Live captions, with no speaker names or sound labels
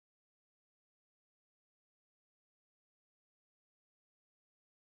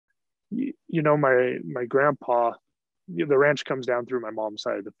My grandpa, the ranch comes down through my mom's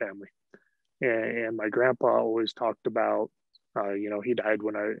side of the family, and my grandpa always talked about, he died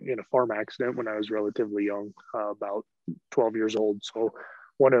in a farm accident when I was relatively young, about 12 years old. So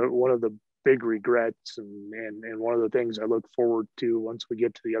one of the big regrets and one of the things I look forward to once we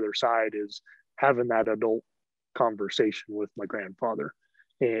get to the other side is having that adult conversation with my grandfather,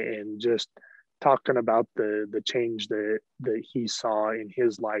 and just talking about the change that he saw in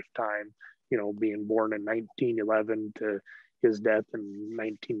his lifetime, being born in 1911 to his death in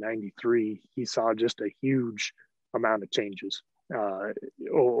 1993. He saw just a huge amount of changes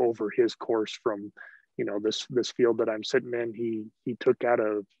over his course from, this field that I'm sitting in. He took out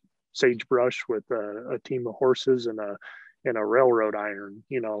of sagebrush with a team of horses and a railroad iron,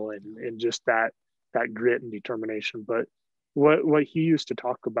 and just that grit and determination. But what he used to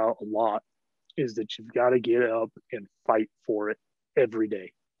talk about a lot is that you've got to get up and fight for it every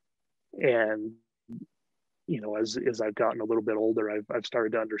day. And as I've gotten a little bit older, I've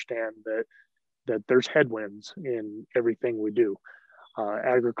started to understand that there's headwinds in everything we do.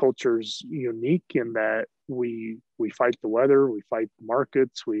 Agriculture's unique in that we fight the weather, we fight the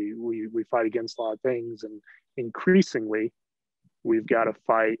markets, we fight against a lot of things, and increasingly we've got to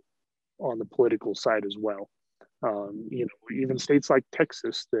fight on the political side as well. Even states like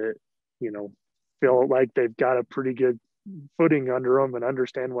Texas that feel like they've got a pretty good footing under them and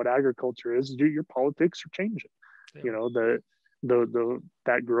understand what agriculture is. Your politics are changing. Yeah. The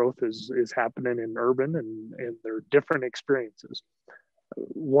that growth is happening in urban, and there are different experiences.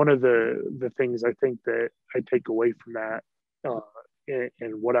 One of the things I think that I take away from that,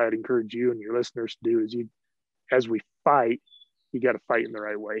 and what I'd encourage you and your listeners to do is, as we fight, you got to fight in the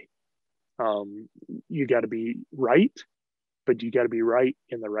right way. You got to be right, but you got to be right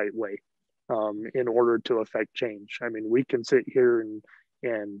in the right way, in order to affect change. I mean, we can sit here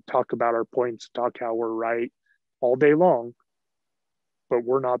and talk about our points, talk how we're right all day long, but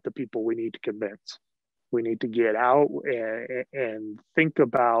we're not the people we need to convince. We need to get out and think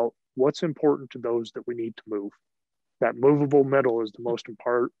about what's important to those that we need to move. That movable middle is the most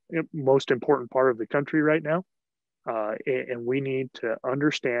important part of the country right now. And we need to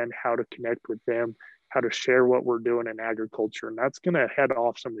understand how to connect with them, how to share what we're doing in agriculture. And that's going to head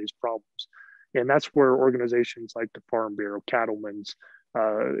off some of these problems. And that's where organizations like the Farm Bureau, Cattlemen's,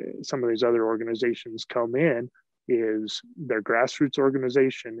 some of these other organizations come in, is their grassroots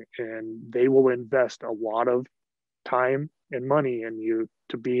organization, and they will invest a lot of time and money in you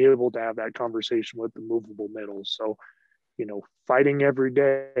to be able to have that conversation with the movable middle. So, fighting every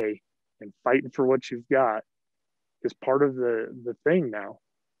day and fighting for what you've got is part of the thing now,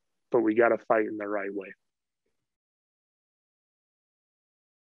 but we got to fight in the right way.